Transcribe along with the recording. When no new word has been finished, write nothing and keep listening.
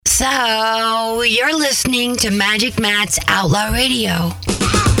So, you're listening to Magic Matt's Outlaw Radio.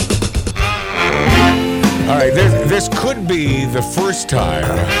 All right, this could be the first time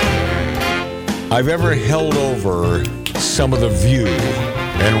I've ever held over some of the View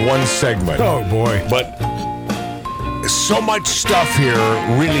in one segment. Oh, boy. But so much stuff here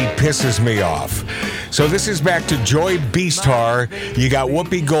really pisses me off. So this is back to Joy Beastar. You got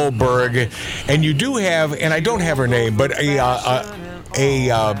Whoopi Goldberg, and you do have, and I don't have her name, but a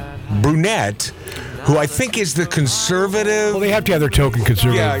brunette who I think is the conservative. Well, they have to have their token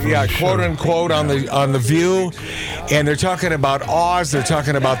conservative. Yeah, quote unquote on the View, and they're talking about Oz. They're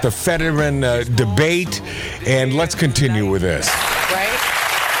talking about the Fetterman debate, and let's continue with this. Right,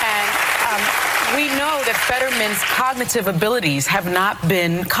 and we know that Fetterman's cognitive abilities have not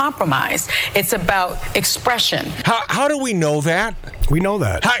been compromised. It's about expression. How do we know that? We know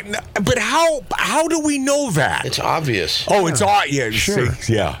that. But how do we know that? It's obvious. Oh, it's obvious. Yeah, sure.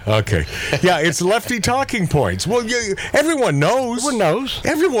 See, yeah, okay. Yeah, it's lefty talking points. Well, everyone knows.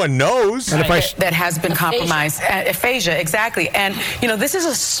 Everyone knows. And That has been compromised. Aphasia, exactly. And, this is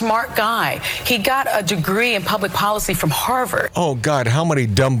a smart guy. He got a degree in public policy from Harvard. Oh, God, how many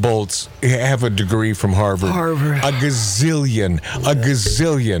Dumbolts have a degree from Harvard? A gazillion.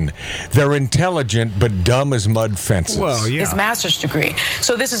 They're intelligent, but dumb as mud fences. Well, yeah. His master's degree.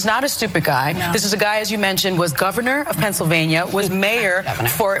 So this is not a stupid guy. No. This is a guy, as you mentioned, was governor of Pennsylvania, was mayor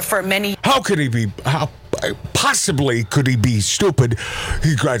for many. How could he be? How possibly could he be stupid?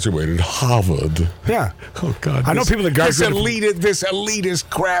 He graduated Harvard. Yeah. Oh God. I know people that graduated. This elitist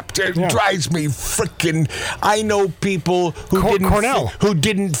crap drives me freaking. I know people who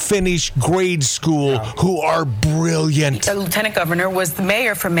didn't finish grade school who are brilliant. The lieutenant governor was the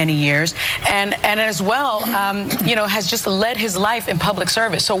mayor for many years, and as well, has just led his life in public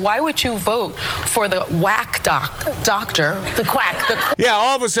service. So why would you vote for the whack doctor, the quack? Yeah,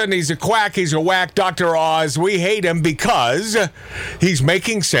 all of a sudden he's a quack. He's a whack, Dr. Oz. We hate him because he's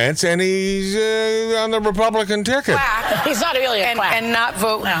making sense and he's on the Republican ticket. Quack. He's not really a quack. And not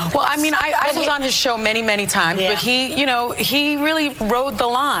vote. No. Well, I mean, I was on his show many, many times, but he really rode the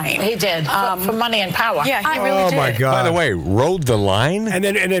line. He did for money and power. Yeah, he really did. Oh my God! By the way, rode the line, and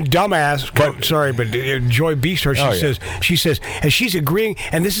then dumbass. Joy Beastar. She says, and she's agreeing.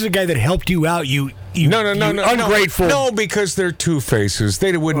 And this is a guy that helped you out. You ungrateful. No, because they're two faces.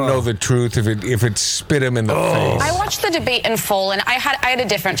 They wouldn't know the truth if it spit him in the face. I watched the debate in full, and I had a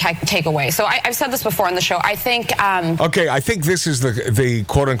different takeaway. So I've said this before on the show. I think. Okay, I think this is the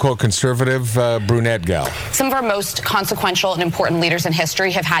quote unquote conservative brunette gal. Some of our most consequential and important leaders in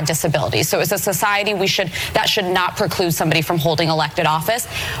history have had disabilities. So as a society, that should not preclude somebody from holding elected office.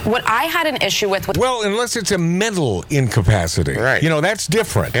 What I had an issue with. Well, unless it's a mental incapacity. Right. That's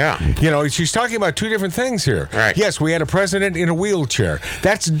different. Yeah. She's talking about two different things here. Right. Yes, we had a president in a wheelchair.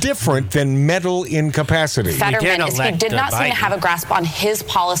 That's different than mental incapacity. Fetterman he did not seem to have a grasp on his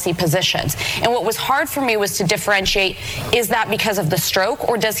policy positions. And what was hard for me was to differentiate, is that because of the stroke,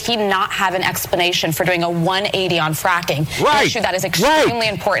 or does he not have an explanation for doing a 180 on fracking? Right. An issue that is extremely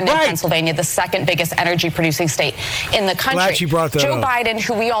important in Pennsylvania, the second biggest energy producing state in the country. Glad you brought that Joe up. Biden,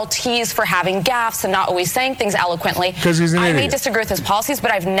 who we all tease for having gaffes and not always saying things eloquently. Because he's an I idiot. may disagree with his policies,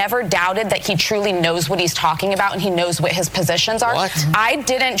 but I've never doubted that he truly knows what he's talking about and he knows what his positions are. What? I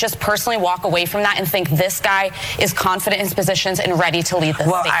didn't just personally walk away from that and think this guy is confident in his positions and ready to lead the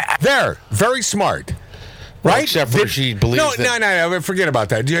state. Very smart. Right? Right? Except for she believes No, forget about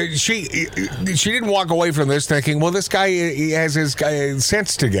that. She didn't walk away from this thinking, well, this guy he has his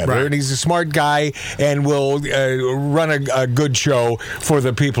sense together, and he's a smart guy and will run a good show for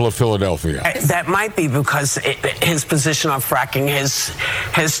the people of Philadelphia. That might be because his position on fracking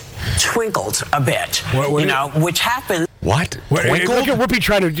has twinkled a bit, which happens. What? Look at Whoopi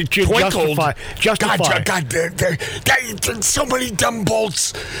trying to justify. God, so many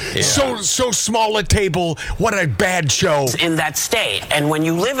Dumbolts. So small a table. What a bad show. In that state. And when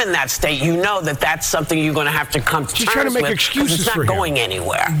you live in that state, you know that that's something you're going to have to come to terms with. She's trying to make excuses it's for not him. going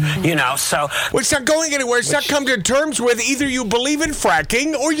anywhere, so. Well, it's not going anywhere. It's not come to terms with either you believe in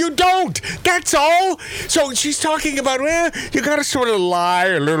fracking or you don't. That's all. So she's talking about, you got to sort of lie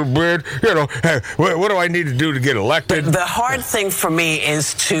a little bit. Hey, what do I need to do to get elected? The hard thing for me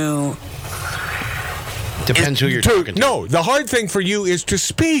is to... Depends who you're talking to. No, the hard thing for you is to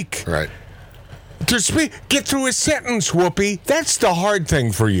speak. Right. To speak, get through a sentence, Whoopi. That's the hard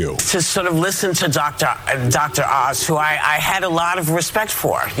thing for you. To sort of listen to Dr. Oz, who I had a lot of respect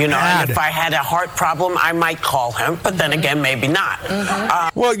for, and if I had a heart problem, I might call him, but then again, maybe not.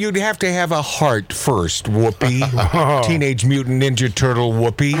 Well, you'd have to have a heart first, Whoopi. Teenage Mutant Ninja Turtle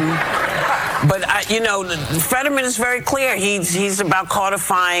Whoopi. Fetterman is very clear. He's about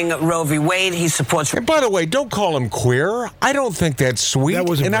codifying Roe v. Wade. He supports. And by the way, don't call him queer. I don't think that's sweet. That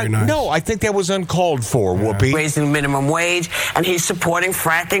wasn't very nice. No, I think that was uncalled for, Whoopi. Raising minimum wage, and he's supporting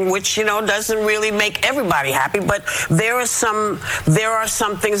fracking, which doesn't really make everybody happy. But there are some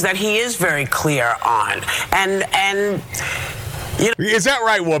things that he is very clear on, and. Is that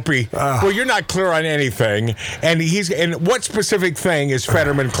right, Whoopi? Well, you're not clear on anything, and what specific thing is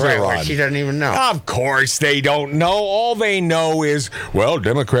Fetterman clear on? She doesn't even know. Of course they don't know. All they know is, well,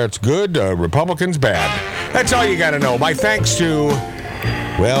 Democrats good, Republicans bad. That's all you got to know. My thanks to,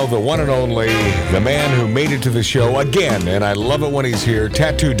 well, the one and only, the man who made it to the show again, and I love it when he's here,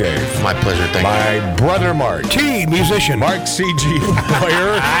 Tattoo Dave. My pleasure, thank you. My brother Mark. T, musician. Mark C.G.,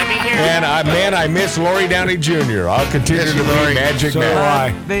 lawyer. And I miss Lori Downey Jr. I'll continue to be Magic Man.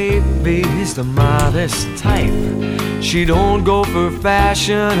 My baby's the modest type. She don't go for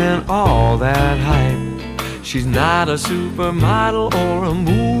fashion and all that hype. She's not a supermodel or a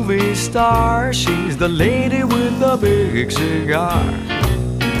movie star. She's the lady with the big cigar.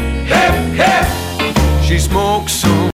 Hip, hip! She smokes